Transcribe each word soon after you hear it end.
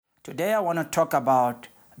Today I want to talk about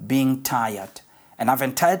being tired. And I've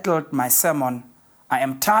entitled my sermon, I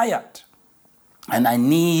am tired and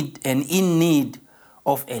in need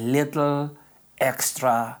of a little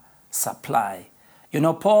extra supply. You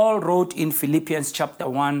know, Paul wrote in Philippians chapter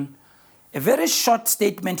 1, a very short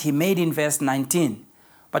statement he made in verse 19.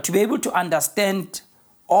 But to be able to understand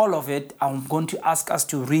all of it, I'm going to ask us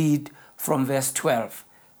to read from verse 12.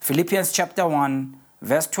 Philippians chapter 1,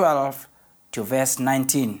 verse 12 to verse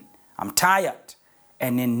 19. I'm tired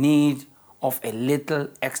and in need of a little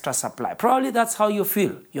extra supply. Probably that's how you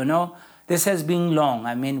feel, you know. This has been long.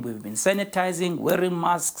 I mean, we've been sanitizing, wearing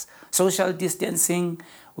masks, social distancing.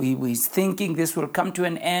 We're thinking this will come to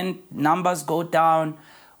an end. Numbers go down.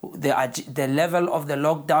 The level of the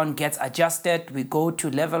lockdown gets adjusted. We go to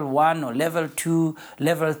level 1 or level 2,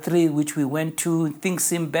 level 3, which we went to. Things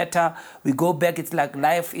seem better. We go back. It's like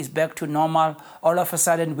life is back to normal. All of a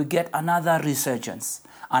sudden, we get another resurgence.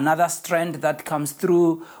 Another strand that comes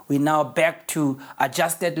through. We're now back to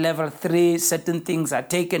adjusted level 3. Certain things are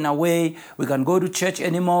taken away. We can't go to church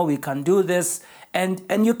anymore. We can't do this. And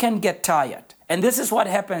you can get tired. And this is what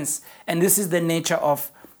happens. And this is the nature of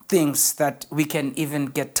things, that we can even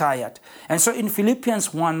get tired. And so in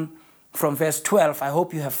Philippians 1 from verse 12, I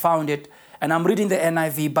hope you have found it. And I'm reading the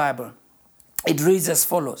NIV Bible. It reads as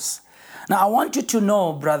follows. Now I want you to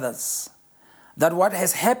know, brothers, that what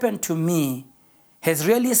has happened to me has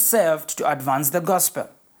really served to advance the gospel.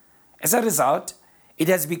 As a result, it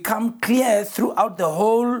has become clear throughout the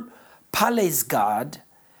whole palace guard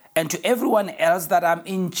and to everyone else that I'm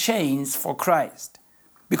in chains for Christ.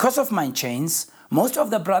 Because of my chains, most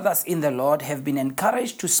of the brothers in the Lord have been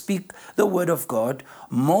encouraged to speak the word of God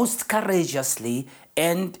most courageously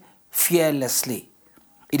and fearlessly.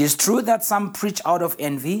 It is true that some preach out of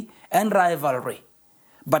envy and rivalry,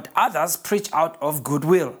 but others preach out of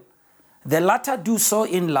goodwill. The latter do so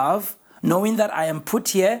in love, knowing that I am put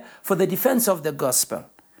here for the defense of the gospel.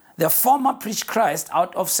 The former preach Christ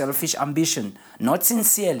out of selfish ambition, not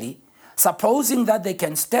sincerely, supposing that they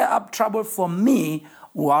can stir up trouble for me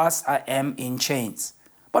whilst I am in chains.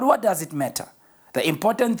 But what does it matter? The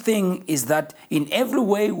important thing is that in every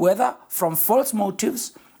way, whether from false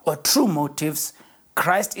motives or true motives,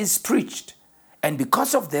 Christ is preached. And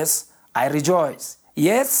because of this, I rejoice.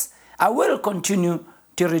 Yes, I will continue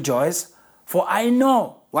to rejoice, for I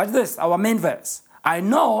know, what's this, our main verse, I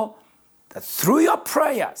know that through your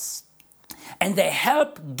prayers and the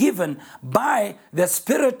help given by the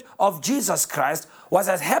Spirit of Jesus Christ, what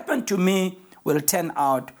has happened to me will turn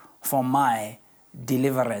out for my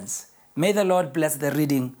deliverance. May the Lord bless the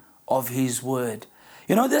reading of His word.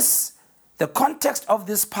 You know, the context of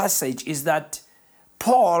this passage is that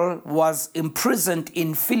Paul was imprisoned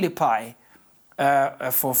in Philippi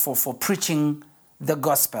for preaching the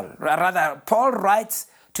gospel. Rather, Paul writes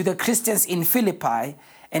to the Christians in Philippi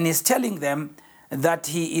and is telling them that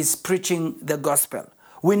he is preaching the gospel.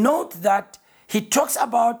 We note that he talks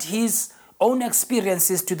about his own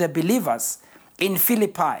experiences to the believers in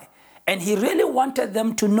Philippi, and he really wanted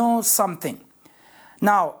them to know something.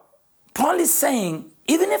 Now, Paul is saying,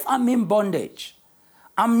 even if I'm in bondage,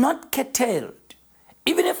 I'm not curtailed.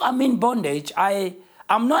 Even if I'm in bondage, I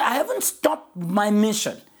haven't stopped my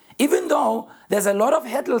mission, even though there's a lot of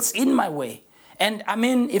hurdles in my way. And I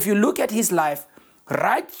mean, if you look at his life,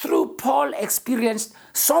 right through, Paul experienced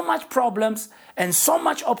so much problems and so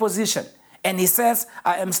much opposition. And he says,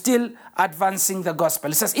 I am still advancing the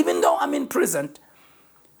gospel. He says, even though I'm in prison,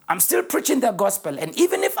 I'm still preaching the gospel. And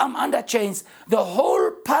even if I'm under chains, the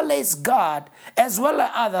whole palace guard, as well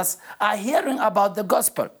as others, are hearing about the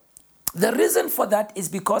gospel. The reason for that is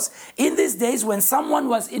because in these days when someone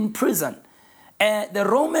was in prison, the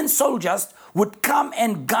Roman soldiers would come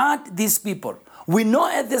and guard these people. We know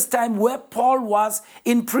at this time where Paul was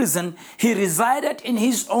in prison, he resided in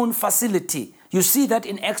his own facility. You see that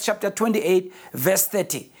in Acts chapter 28, verse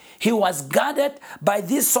 30. He was guarded by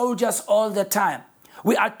these soldiers all the time.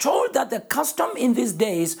 We are told that the custom in these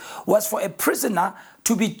days was for a prisoner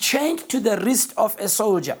to be chained to the wrist of a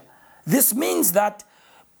soldier. This means that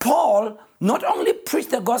Paul not only preached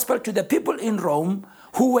the gospel to the people in Rome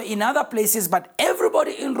who were in other places, but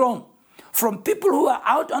everybody in Rome, from people who are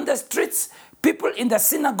out on the streets, people in the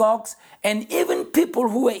synagogues, and even people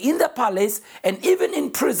who were in the palace and even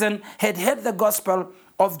in prison had heard the gospel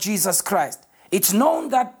of Jesus Christ. It's known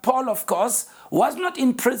that Paul, of course, was not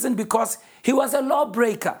in prison because he was a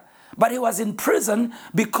lawbreaker, but he was in prison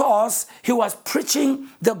because he was preaching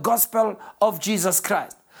the gospel of Jesus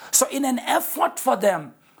Christ. So in an effort for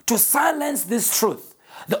them to silence this truth,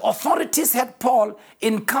 the authorities had Paul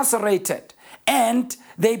incarcerated, and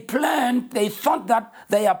they thought that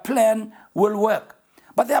their plan will work.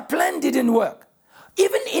 but their plan didn't work.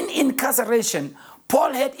 Even in incarceration,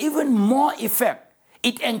 Paul had even more effect.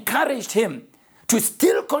 It encouraged him to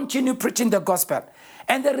still continue preaching the gospel.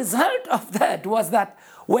 And the result of that was that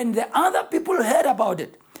when the other people heard about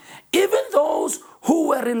it, even those who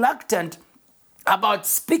were reluctant about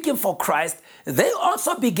speaking for Christ, they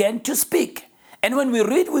also began to speak. And when we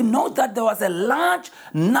read, we know that there was a large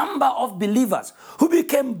number of believers who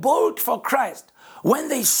became bold for Christ when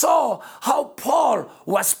they saw how Paul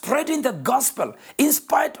was spreading the gospel in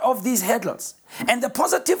spite of these hurdles. And the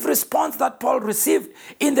positive response that Paul received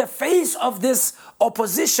in the face of this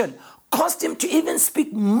opposition caused him to even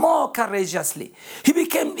speak more courageously. He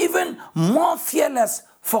became even more fearless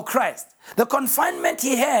for Christ. The confinement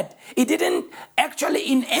he had, it didn't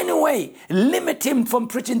actually in any way limit him from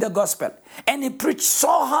preaching the gospel. And he preached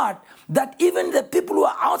so hard that even the people who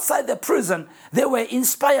were outside the prison, they were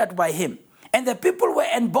inspired by him. And the people were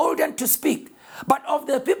emboldened to speak. But of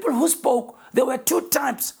the people who spoke, there were two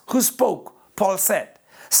types who spoke, Paul said.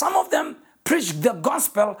 Some of them preached the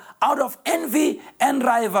gospel out of envy and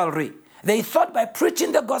rivalry. They thought by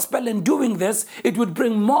preaching the gospel and doing this, it would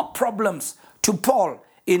bring more problems to Paul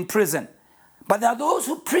in prison. But there are those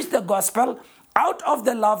who preach the gospel out of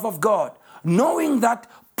the love of God, knowing that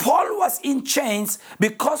Paul was in chains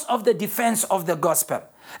because of the defense of the gospel.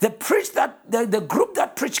 The group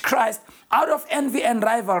that preached Christ out of envy and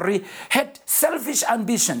rivalry had selfish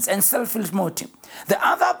ambitions and selfish motive. The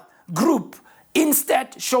other group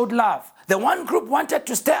instead showed love. The one group wanted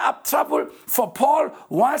to stir up trouble for Paul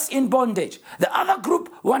whilst in bondage. The other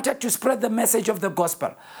group wanted to spread the message of the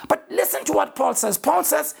gospel. But listen to what Paul says. Paul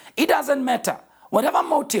says, it doesn't matter. Whatever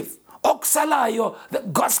motive, oxalayo, the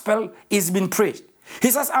gospel is being preached.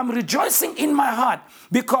 He says, I'm rejoicing in my heart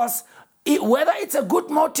because whether it's a good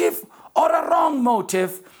motive or a wrong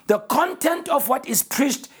motive, the content of what is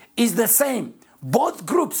preached is the same. Both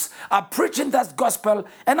groups are preaching that gospel,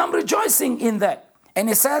 and I'm rejoicing in that. And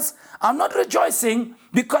he says, I'm not rejoicing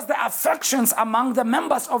because there are factions among the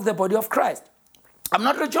members of the body of Christ. I'm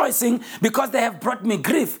not rejoicing because they have brought me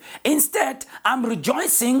grief. Instead, I'm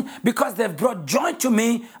rejoicing because they've brought joy to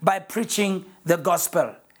me by preaching the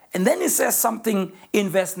gospel. And then he says something in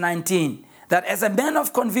verse 19, that as a man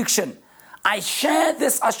of conviction, I share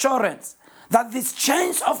this assurance that these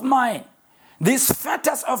chains of mine, these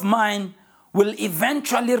fetters of mine, will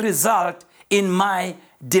eventually result in my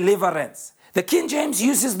deliverance. The King James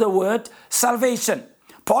uses the word salvation.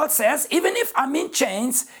 Paul says, even if I'm in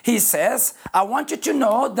chains, he says, I want you to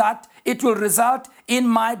know that it will result in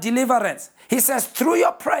my deliverance. He says, through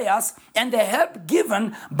your prayers and the help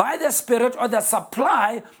given by the Spirit or the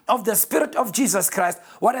supply of the Spirit of Jesus Christ,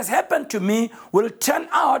 what has happened to me will turn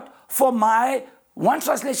out for my, one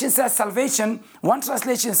translation says salvation, one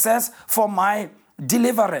translation says for my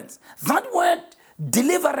deliverance. That word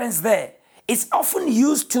deliverance there is often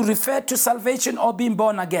used to refer to salvation or being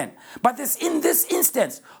born again. But in this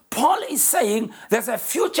instance, Paul is saying there's a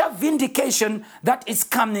future vindication that is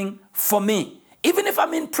coming for me. Even if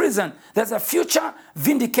I'm in prison, there's a future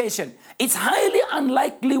vindication. It's highly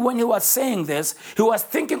unlikely when he was saying this, he was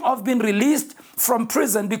thinking of being released from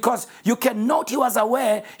prison because you can note he was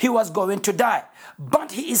aware he was going to die.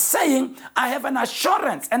 But he is saying, I have an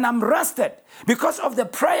assurance and I'm rested because of the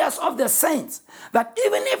prayers of the saints that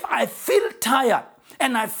even if I feel tired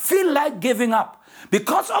and I feel like giving up,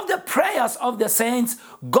 because of the prayers of the saints,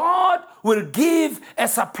 God will give a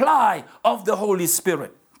supply of the Holy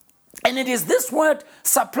Spirit. And it is this word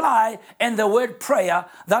supply and the word prayer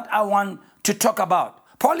that I want to talk about.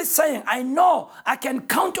 Paul is saying, I know I can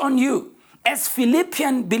count on you as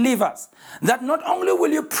Philippian believers that not only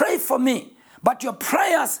will you pray for me, but your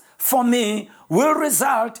prayers for me will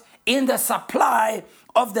result in the supply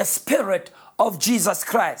of the Spirit of Jesus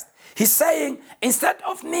Christ. He's saying, instead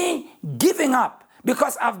of me giving up,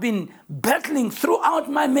 because I've been battling throughout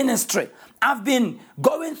my ministry, I've been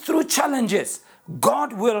going through challenges,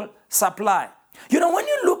 God will supply. You know, when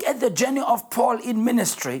you look at the journey of Paul in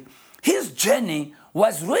ministry, his journey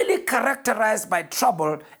was really characterized by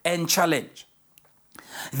trouble and challenge.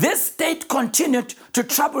 This state continued to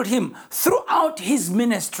trouble him throughout his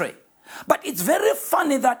ministry. But it's very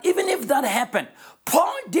funny that even if that happened,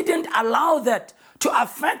 Paul didn't allow that to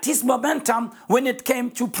affect his momentum when it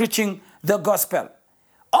came to preaching the gospel.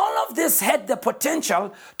 All of this had the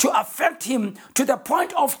potential to affect him to the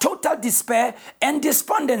point of total despair and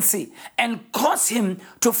despondency and cause him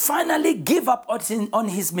to finally give up on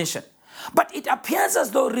his mission. But it appears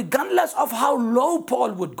as though regardless of how low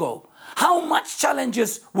Paul would go, how much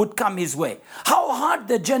challenges would come his way, how hard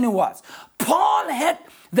the journey was, Paul had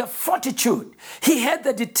the fortitude, he had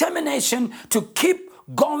the determination to keep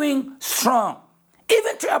going strong.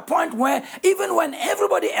 Even to a point where even when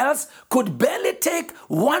everybody else could barely take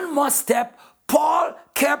one more step, Paul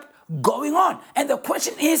kept going on. And the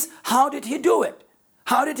question is, how did he do it?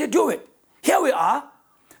 How did he do it? Here we are,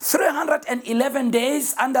 311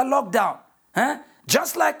 days under lockdown.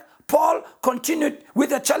 Just like Paul continued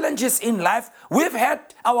with the challenges in life, we've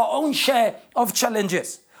had our own share of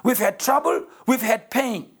challenges. We've had trouble, we've had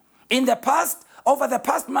pain. In the past, over the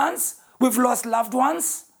past months, we've lost loved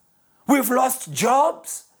ones, we've lost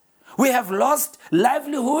jobs, we have lost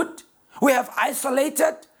livelihood, we have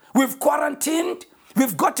isolated, we've quarantined,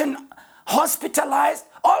 we've gotten hospitalized,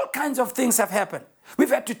 all kinds of things have happened. We've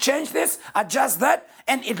had to change this, adjust that,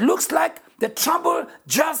 and it looks like the trouble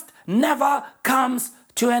just never comes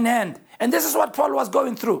to an end. And this is what Paul was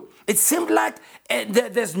going through. It seemed like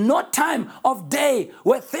there's no time of day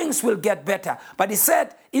where things will get better. But he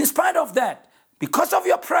said, in spite of that, because of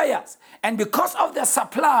your prayers and because of the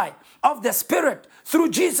supply of the Spirit through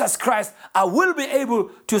Jesus Christ, I will be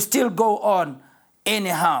able to still go on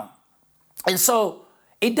anyhow. And so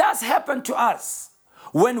it does happen to us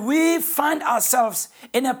when we find ourselves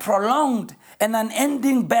in a prolonged and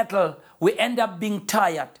unending battle. We end up being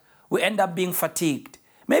tired. We end up being fatigued.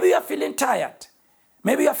 Maybe you're feeling tired.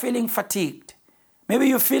 Maybe you're feeling fatigued. Maybe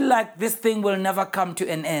you feel like this thing will never come to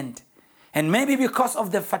an end. And maybe because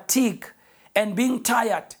of the fatigue and being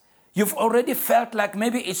tired, you've already felt like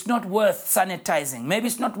maybe it's not worth sanitizing. Maybe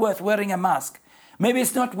it's not worth wearing a mask. Maybe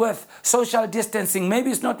it's not worth social distancing.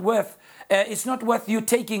 Maybe it's not worth you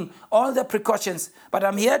taking all the precautions. But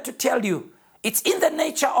I'm here to tell you, it's in the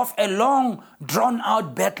nature of a long,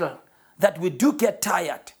 drawn-out battle that we do get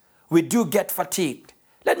tired. We do get fatigued.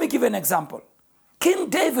 Let me give you an example. King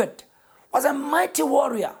David was a mighty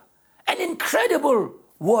warrior, an incredible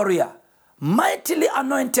warrior, mightily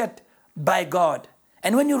anointed by God.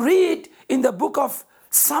 And when you read in the book of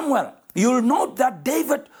Samuel, you'll note that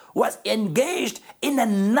David was engaged in a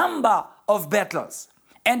number of battles.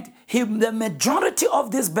 And the majority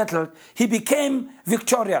of this battle, he became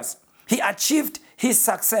victorious. He achieved his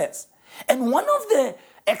success. And one of the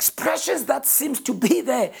expressions that seems to be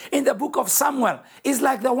there in the book of Samuel is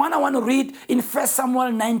like the one I want to read in 1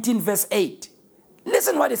 Samuel 19 verse 8.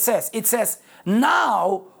 Listen what it says. It says,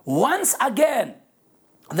 now once again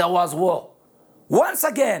there was war. Once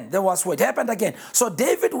again, there was war. It happened again. So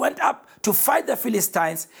David went up to fight the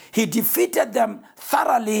Philistines. He defeated them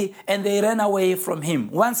thoroughly and they ran away from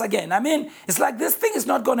him. Once again. I mean, it's like this thing is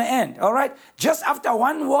not going to end. All right. Just after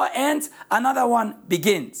one war ends, another one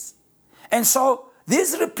begins. And so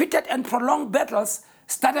these repeated and prolonged battles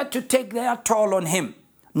started to take their toll on him.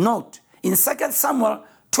 Note, in 2 Samuel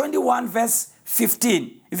 21 verse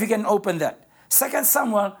 15, if you can open that. 2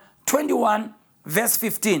 Samuel 21 verse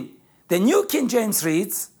 15. The New King James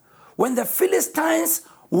reads, when the Philistines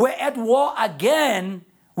were at war again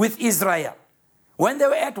with Israel, when they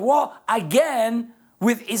were at war again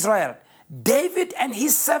with Israel, David and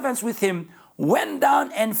his servants with him went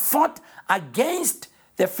down and fought against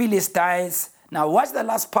the Philistines. Now watch the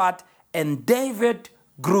last part. And David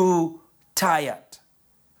grew tired.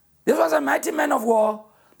 This was a mighty man of war.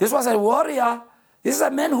 This was a warrior. This is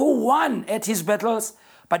a man who won at his battles.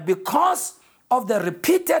 But because of the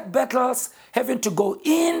repeated battles, having to go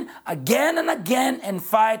in again and again and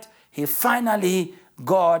fight, he finally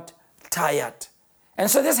got tired. And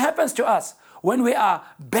so this happens to us when we are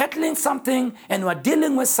battling something and we're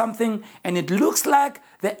dealing with something and it looks like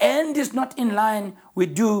the end is not in line, we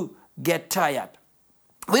do get tired.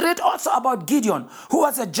 We read also about Gideon, who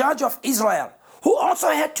was a judge of Israel, who also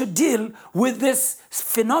had to deal with this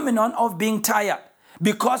phenomenon of being tired,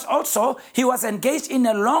 because also he was engaged in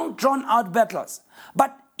a long drawn-out battles.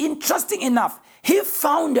 But interesting enough, he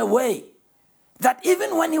found a way that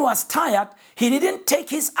even when he was tired, he didn't take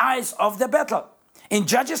his eyes off the battle. In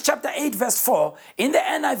Judges chapter 8 verse 4, in the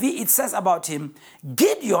NIV it says about him,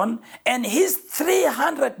 Gideon and his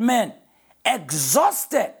 300 men,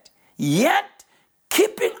 exhausted, yet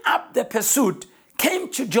keeping up the pursuit, came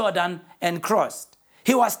to Jordan and crossed.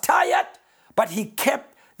 He was tired, but he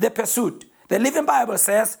kept the pursuit. The Living Bible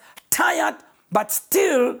says, tired, but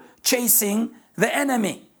still chasing the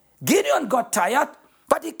enemy. Gideon got tired,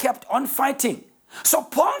 but he kept on fighting. So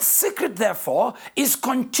Paul's secret, therefore, is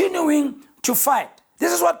continuing to fight.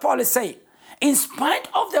 This is what Paul is saying. In spite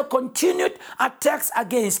of the continued attacks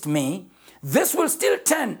against me, this will still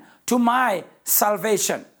tend to my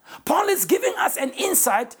salvation. Paul is giving us an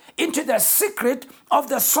insight into the secret of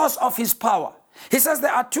the source of his power. He says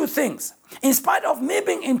there are two things. In spite of me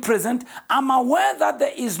being imprisoned, I'm aware that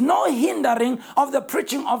there is no hindering of the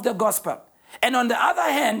preaching of the gospel. And on the other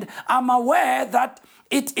hand, I'm aware that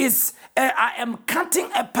I am cutting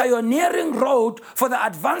a pioneering road for the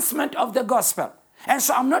advancement of the gospel. And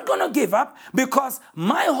so I'm not going to give up, because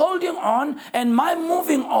my holding on and my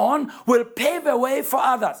moving on will pave a way for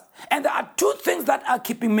others. And there are two things that are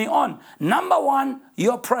keeping me on. Number one,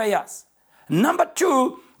 your prayers. Number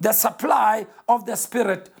two, the supply of the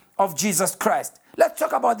Spirit of Jesus Christ. Let's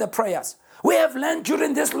talk about the prayers. We have learned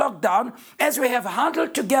during this lockdown, as we have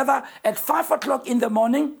huddled together at 5 o'clock in the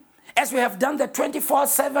morning, as we have done the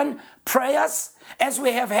 24/7 prayers, as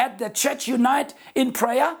we have had the church unite in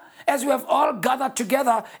prayer, as we have all gathered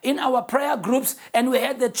together in our prayer groups and we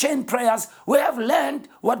had the chain prayers, we have learned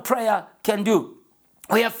what prayer can do.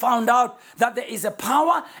 We have found out that there is a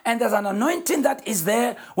power and there's an anointing that is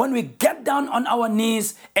there when we get down on our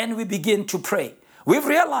knees and we begin to pray. We've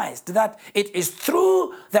realized that it is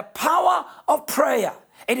through the power of prayer,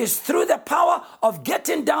 it is through the power of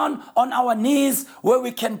getting down on our knees where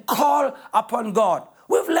we can call upon God.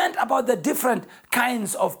 We've learned about the different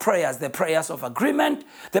kinds of prayers, the prayers of agreement,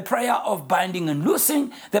 the prayer of binding and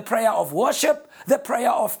loosing, the prayer of worship, the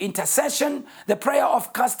prayer of intercession, the prayer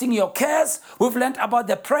of casting your cares. We've learned about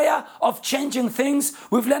the prayer of changing things.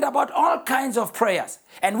 We've learned about all kinds of prayers.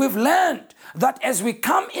 And we've learned that as we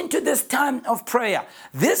come into this time of prayer,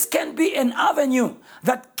 this can be an avenue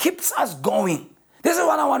that keeps us going. This is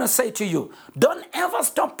what I want to say to you. Don't ever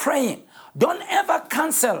stop praying. Don't ever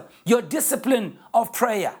cancel your discipline of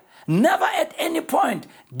prayer. Never at any point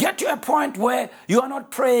get to a point where you are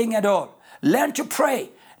not praying at all. Learn to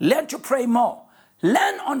pray. Learn to pray more.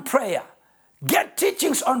 Learn on prayer. Get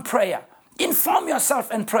teachings on prayer. Inform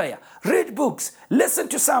yourself in prayer. Read books. Listen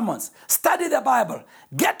to sermons. Study the Bible.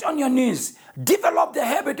 Get on your knees. Develop the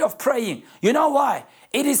habit of praying. You know why?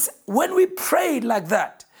 It is when we pray like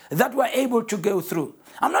that we're able to go through.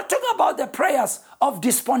 I'm not talking about the prayers of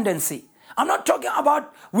despondency. I'm not talking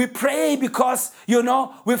about we pray because,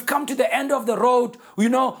 we've come to the end of the road,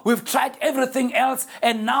 we've tried everything else,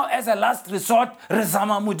 and now as a last resort,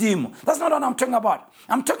 rezama mudimu. That's not what I'm talking about.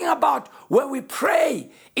 I'm talking about where we pray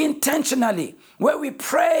intentionally, where we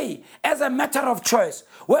pray as a matter of choice,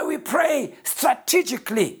 where we pray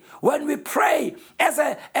strategically, when we pray as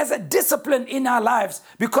a discipline in our lives,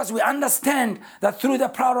 because we understand that through the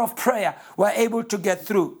power of prayer, we're able to get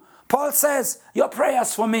through. Paul says, your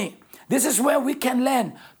prayers for me. This is where we can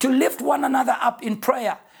learn to lift one another up in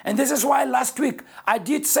prayer. And this is why last week I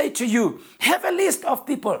did say to you, have a list of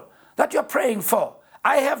people that you're praying for.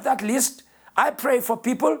 I have that list. I pray for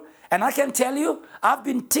people. And I can tell you, I've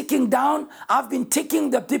been ticking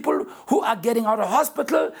the people who are getting out of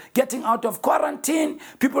hospital, getting out of quarantine,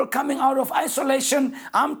 people coming out of isolation.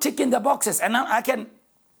 I'm ticking the boxes. And I can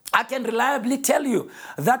reliably tell you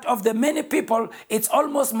that of the many people, it's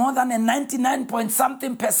almost more than a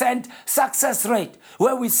 99% success rate,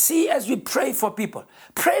 where we see as we pray for people.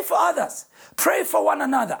 Pray for others. Pray for one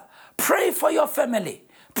another. Pray for your family.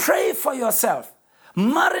 Pray for yourself.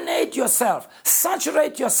 Marinate yourself.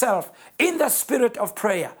 Saturate yourself in the spirit of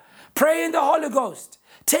prayer. Pray in the Holy Ghost.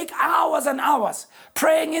 Take hours and hours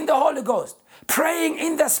praying in the Holy Ghost, praying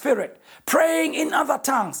in the Spirit, praying in other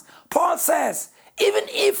tongues. Paul says, even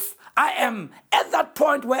if I am at that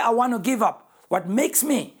point where I want to give up, what makes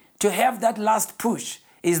me to have that last push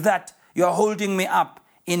is that you're holding me up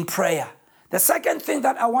in prayer. The second thing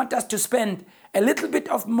that I want us to spend a little bit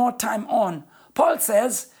of more time on, Paul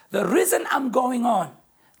says, the reason I'm going on,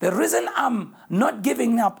 the reason I'm not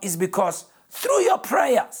giving up is because through your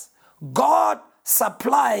prayers, God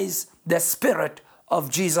supplies the Spirit of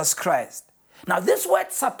Jesus Christ. Now, this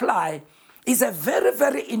word supply is a very,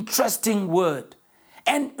 very interesting word.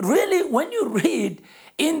 And really, when you read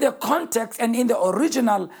in the context and in the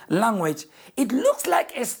original language, it looks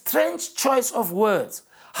like a strange choice of words.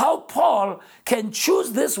 How Paul can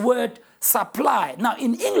choose this word supply. Now,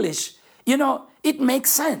 in English, it makes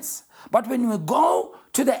sense. But when we go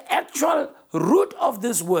to the actual root of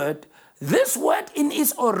this word in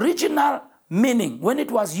its original meaning, when it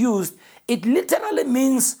was used, it literally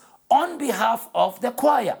means on behalf of the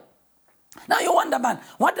choir. Now you wonder, man,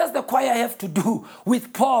 what does the choir have to do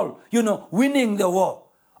with Paul, winning the war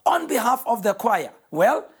on behalf of the choir?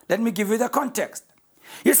 Well, let me give you the context.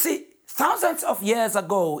 You see, thousands of years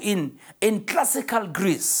ago in classical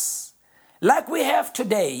Greece, like we have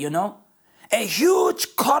today, a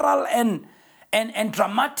huge choral and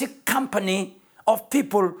dramatic company of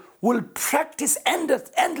people will practice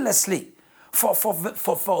endlessly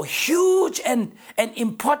for huge and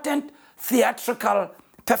important theatrical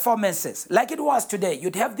performances. Like it was today,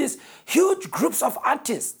 you'd have these huge groups of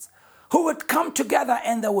artists who would come together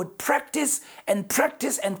and they would practice and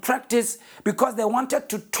practice and practice because they wanted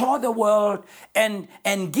to tour the world and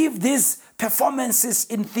give these performances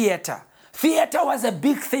in theater. Theater was a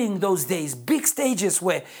big thing those days. Big stages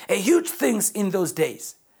were a huge things in those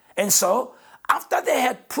days. And so, after they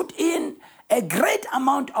had put in a great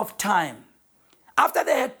amount of time, after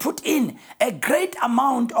they had put in a great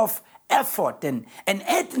amount of effort and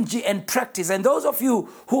energy and practice, and those of you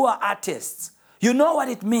who are artists, you know what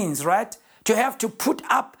it means, right? To have to put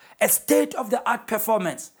up a state-of-the-art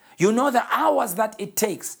performance. You know the hours that it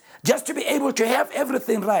takes just to be able to have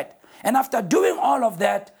everything right. And after doing all of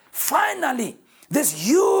that, finally, this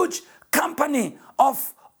huge company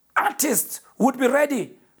of artists would be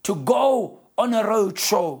ready to go on a road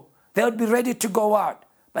show. They would be ready to go out.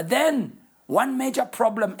 But then, one major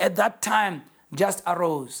problem at that time just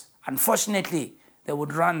arose. Unfortunately, they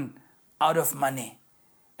would run out of money.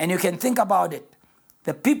 And you can think about it.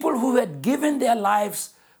 The people who had given their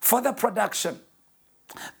lives for the production,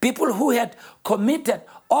 people who had committed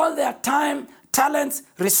all their time, talents,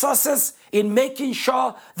 resources in making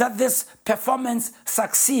sure that this performance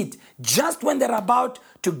succeed, just when they're about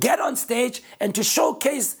to get on stage and to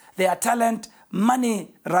showcase their talent,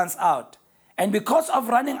 money runs out. And because of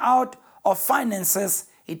running out of finances,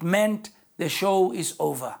 it meant the show is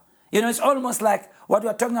over. You know, it's almost like what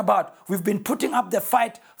we're talking about. We've been putting up the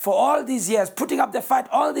fight for all these years, putting up the fight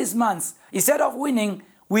all these months. Instead of winning,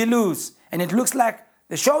 we lose. And it looks like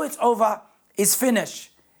the show is over, it's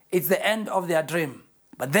finished. It's the end of their dream.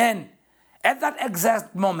 But then, at that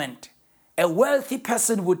exact moment, a wealthy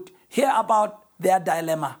person would hear about their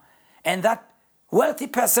dilemma. And that wealthy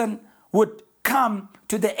person would come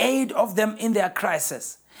to the aid of them in their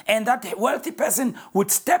crisis. And that wealthy person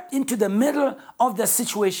would step into the middle of the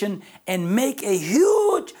situation and make a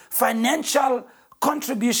huge financial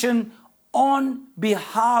contribution on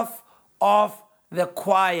behalf of the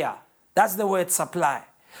choir. That's the word supply.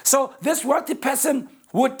 So this wealthy person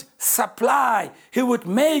would supply. He would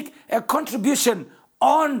make a contribution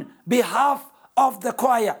on behalf of the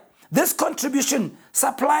choir. This contribution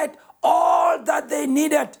supplied all that they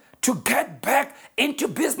needed to get back into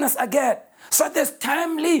business again. So this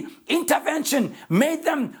timely intervention made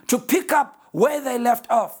them to pick up where they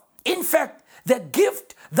left off. In fact, the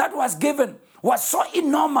gift that was given was so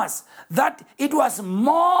enormous that it was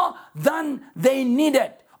more than they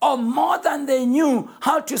needed or more than they knew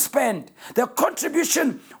how to spend. The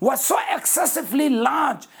contribution was so excessively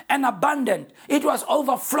large and abundant. It was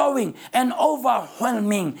overflowing and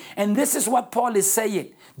overwhelming. And this is what Paul is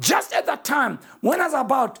saying. Just at that time, when I was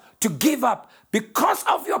about to give up, because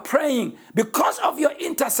of your praying, because of your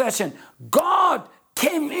intercession, God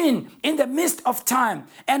came in the midst of time.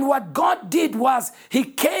 And what God did was he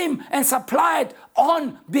came and supplied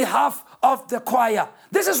on behalf of the choir.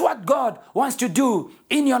 This is what God wants to do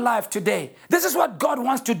in your life today. This is what God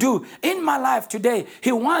wants to do in my life today.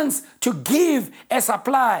 He wants to give a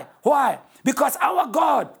supply. Why? Because our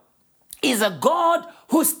God is a God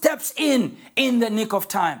who steps in the nick of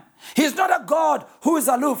time. He's not a God who is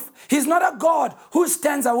aloof. He's not a God who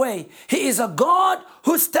stands away. He is a God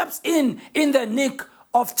who steps in the nick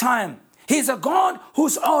of time. He's a God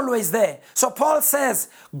who's always there. So Paul says,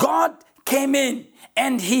 God came in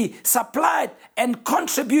and he supplied and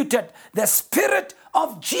contributed the Spirit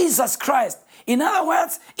of Jesus Christ. In other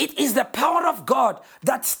words, it is the power of God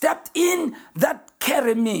that stepped in, that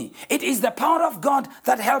carried me. It is the power of God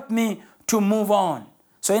that helped me to move on.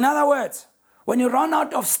 So in other words, when you run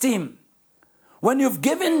out of steam, when you've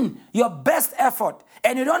given your best effort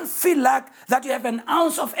and you don't feel like that you have an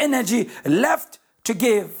ounce of energy left to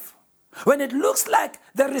give, when it looks like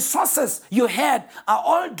the resources you had are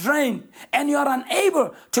all drained and you are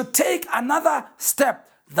unable to take another step,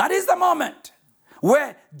 that is the moment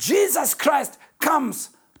where Jesus Christ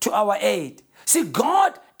comes to our aid. See,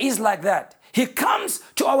 God is like that. He comes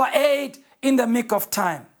to our aid in the nick of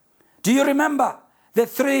time. Do you remember the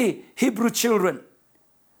 3 Hebrew children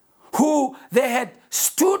who they had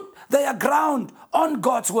stood their ground on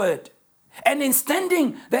God's word? And in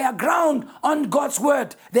standing their ground on God's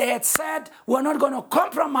word, they had said, we're not going to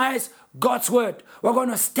compromise God's word. We're going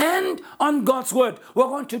to stand on God's word. We're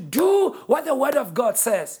going to do what the word of God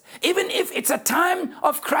says. Even if it's a time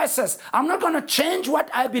of crisis, I'm not going to change what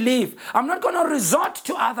I believe. I'm not going to resort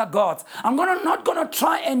to other gods. I'm not going to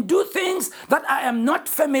try and do things that I am not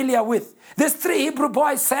familiar with. These 3 Hebrew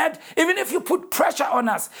boys said, even if you put pressure on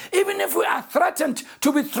us, even if we are threatened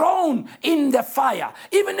to be thrown in the fire,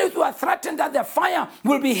 even if we are threatened that the fire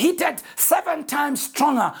will be heated 7 times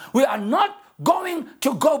stronger, we are not going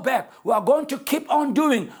to go back. We are going to keep on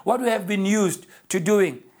doing what we have been used to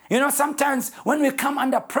doing. You know, sometimes when we come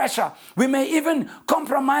under pressure, we may even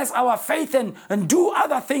compromise our faith and do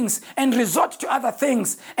other things and resort to other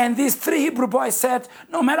things. And these 3 Hebrew boys said,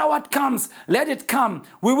 no matter what comes, let it come.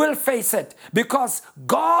 We will face it because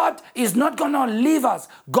God is not going to leave us.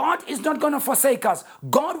 God is not going to forsake us.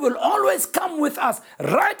 God will always come with us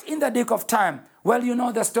right in the nick of time. Well, you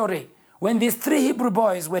know the story. When these 3 Hebrew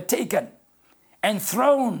boys were taken and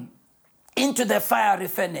thrown into the fiery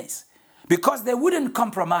furnace, because they wouldn't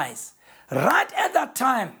compromise. Right at that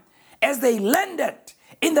time, as they landed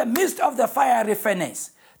in the midst of the fiery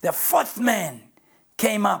furnace, the 4th man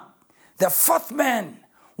came up. The 4th man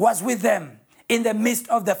was with them in the midst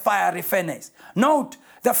of the fiery furnace. Note,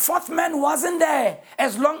 the 4th man wasn't there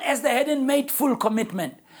as long as they hadn't made full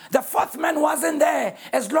commitment. The 4th man wasn't there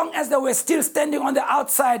as long as they were still standing on the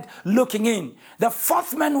outside looking in. The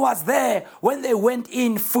 4th man was there when they went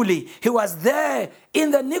in fully. He was there in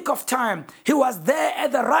the nick of time. He was there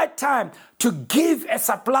at the right time to give a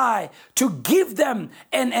supply, to give them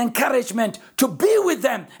an encouragement, to be with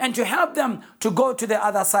them and to help them to go to the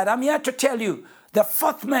other side. I'm here to tell you, the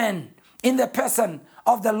 4th man in the person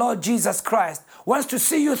of the Lord Jesus Christ wants to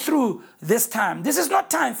see you through this time. This is not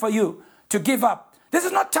time for you to give up. This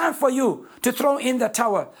is not time for you to throw in the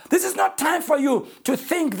towel. This is not time for you to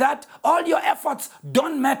think that all your efforts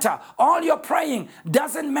don't matter. All your praying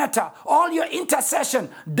doesn't matter. All your intercession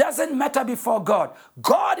doesn't matter before God.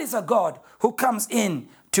 God is a God who comes in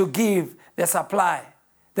to give the supply.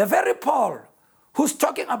 The very Paul who's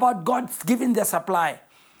talking about God giving the supply,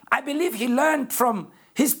 I believe he learned from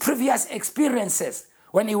his previous experiences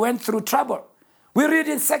when he went through trouble. We read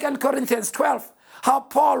in 2 Corinthians 12 how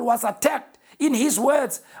Paul was attacked in his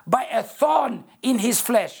words by a thorn in his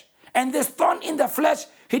flesh. And this thorn in the flesh,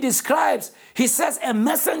 he describes, he says, a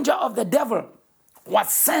messenger of the devil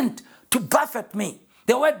was sent to buffet me.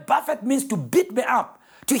 The word buffet means to beat me up,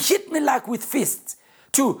 to hit me like with fists,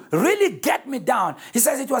 to really get me down. He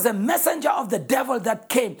says it was a messenger of the devil that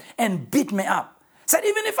came and beat me up. Said,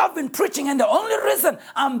 even if I've been preaching and the only reason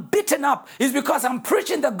I'm beaten up is because I'm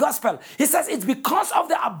preaching the gospel. He says it's because of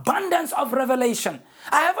the abundance of revelation.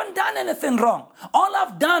 I haven't done anything wrong. All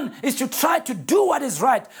I've done is to try to do what is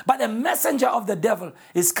right. But the messenger of the devil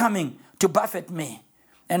is coming to buffet me.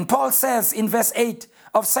 And Paul says in verse 8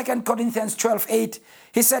 of 2 Corinthians 12:8,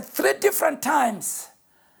 he said, 3 different times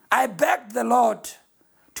I begged the Lord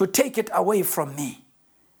to take it away from me.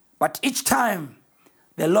 But each time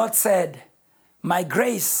the Lord said, my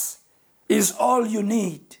grace is all you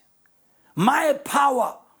need. My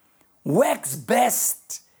power works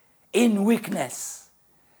best in weakness.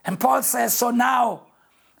 And Paul says, so now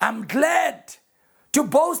I'm glad to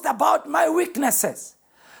boast about my weaknesses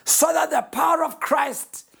so that the power of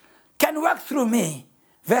Christ can work through me.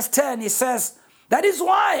 Verse 10, he says, that is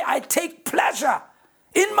why I take pleasure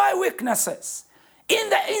in my weaknesses, in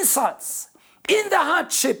the insults, in the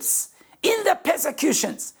hardships, in the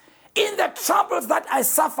persecutions, in the troubles that I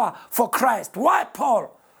suffer for Christ. Why,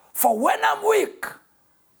 Paul? For when I'm weak,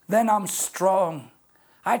 then I'm strong.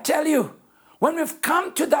 I tell you, when we've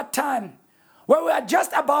come to that time where we are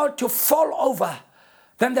just about to fall over,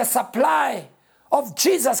 then the supply of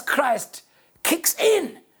Jesus Christ kicks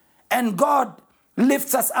in and God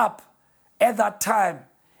lifts us up at that time.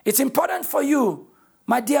 It's important for you,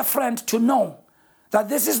 my dear friend, to know that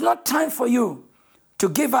this is not time for you to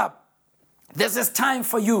give up. This is time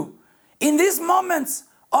for you. In these moments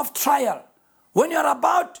of trial, when you're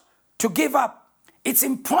about to give up, it's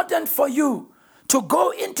important for you to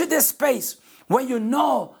go into this space where you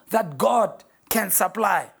know that God can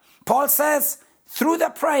supply. Paul says, through the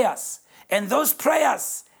prayers, and those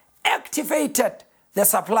prayers activated the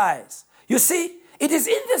supplies. You see, it is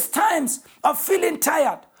in these times of feeling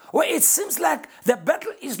tired, where it seems like the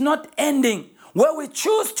battle is not ending, where we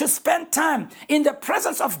choose to spend time in the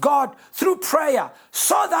presence of God through prayer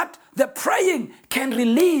so that the praying can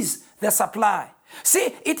release the supply.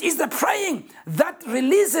 See, it is the praying that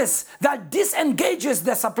releases, that disengages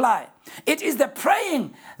the supply. It is the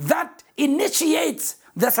praying that initiates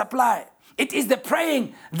the supply. It is the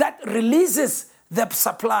praying that releases the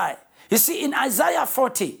supply. You see, in Isaiah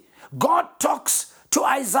 40, God talks to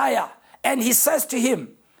Isaiah and he says to him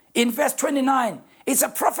in verse 29, it's a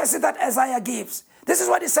prophecy that Isaiah gives. This is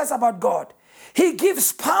what he says about God. He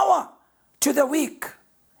gives power to the weak,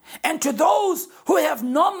 and to those who have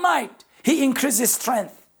no might, he increases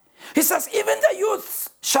strength. He says, even the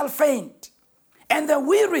youths shall faint, and the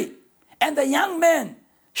weary and the young men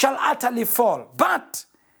shall utterly fall. But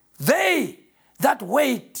they that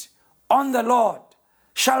wait on the Lord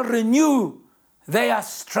shall renew their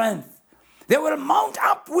strength. They will mount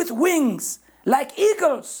up with wings like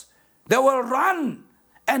eagles. They will run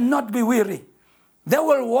and not be weary. They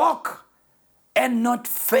will walk and not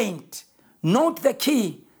faint. Note the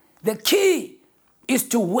key. The key is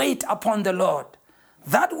to wait upon the Lord.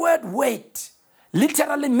 That word wait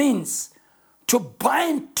literally means to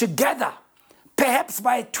bind together, perhaps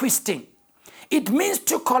by twisting. It means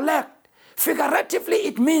to collect. Figuratively,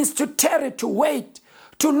 it means to tarry, to wait,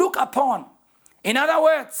 to look upon. In other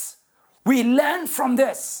words, we learn from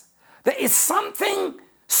this. There is something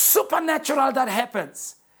supernatural that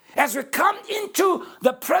happens as we come into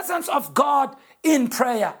the presence of God in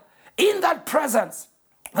prayer. In that presence,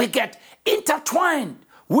 we get intertwined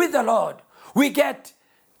with the Lord. We get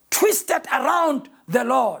twisted around the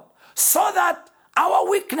Lord so that our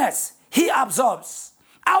weakness, He absorbs.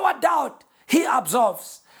 Our doubt, He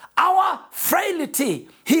absorbs. Our frailty,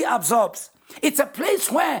 He absorbs. It's a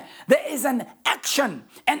place where there is an action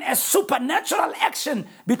and a supernatural action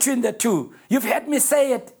between the two. You've heard me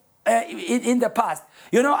say it in the past.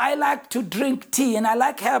 You know, I like to drink tea and I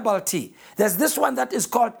like herbal tea. There's this one that is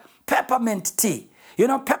called peppermint tea. You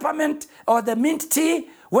know, peppermint or the mint tea,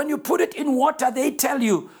 when you put it in water, they tell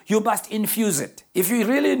you, you must infuse it. If you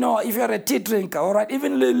really know, if you're a tea drinker, all right,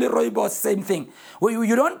 even Leroy Boss, same thing. Well,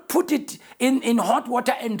 you don't put it in hot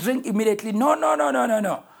water and drink immediately.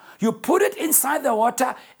 No. You put it inside the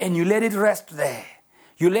water and you let it rest there.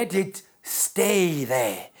 You let it stay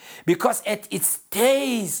there. Because it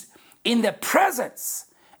stays in the presence,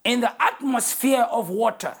 in the atmosphere of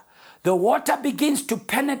water. The water begins to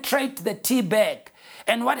penetrate the tea bag.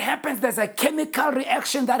 And what happens, there's a chemical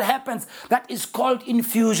reaction that happens that is called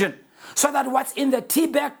infusion. So that what's in the tea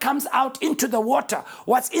bag comes out into the water.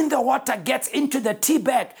 What's in the water gets into the tea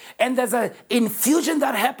bag. And there's an infusion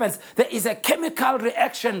that happens. There is a chemical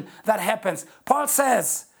reaction that happens. Paul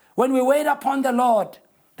says, when we wait upon the Lord,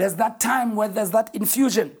 there's that time where there's that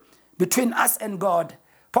infusion between us and God.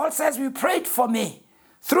 Paul says, you prayed for me.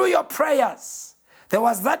 Through your prayers, there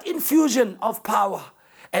was that infusion of power.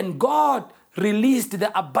 And God released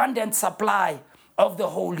the abundant supply of the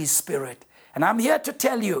Holy Spirit. And I'm here to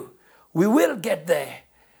tell you, we will get there.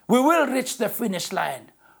 We will reach the finish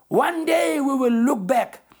line. One day we will look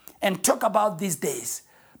back and talk about these days.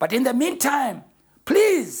 But in the meantime,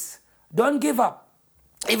 please don't give up.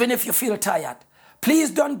 Even if you feel tired,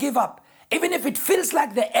 please don't give up. Even if it feels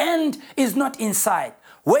like the end is not in sight,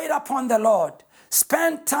 wait upon the Lord.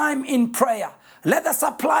 Spend time in prayer. Let the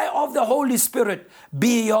supply of the Holy Spirit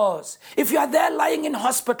be yours. If you are there lying in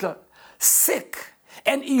hospital, sick,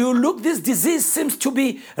 and you look, this disease seems to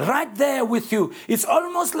be right there with you. It's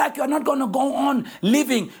almost like you're not going to go on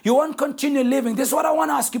living. You won't continue living. This is what I want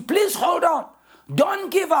to ask you. Please hold on.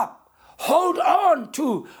 Don't give up. Hold on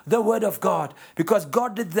to the word of God, because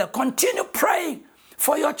God did that. Continue praying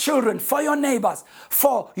for your children, for your neighbors,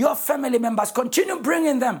 for your family members. Continue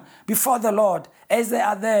bringing them before the Lord as they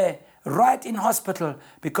are there right in hospital,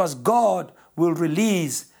 because God will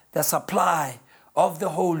release the supply of the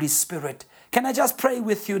Holy Spirit. Can I just pray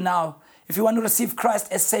with you now? If you want to receive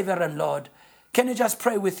Christ as Savior and Lord, can you just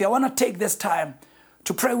pray with you? I want to take this time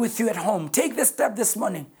to pray with you at home. Take this step this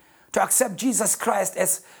morning to accept Jesus Christ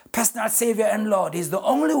as personal Savior and Lord. He's the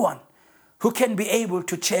only one who can be able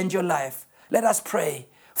to change your life. Let us pray.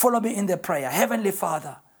 Follow me in the prayer. Heavenly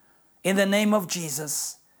Father, in the name of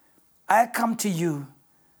Jesus, I come to you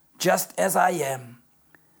just as I am.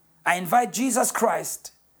 I invite Jesus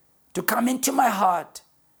Christ to come into my heart,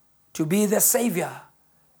 to be the Savior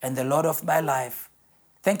and the Lord of my life.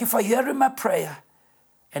 Thank you for hearing my prayer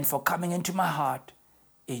and for coming into my heart.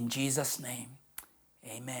 In Jesus' name,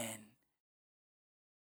 amen.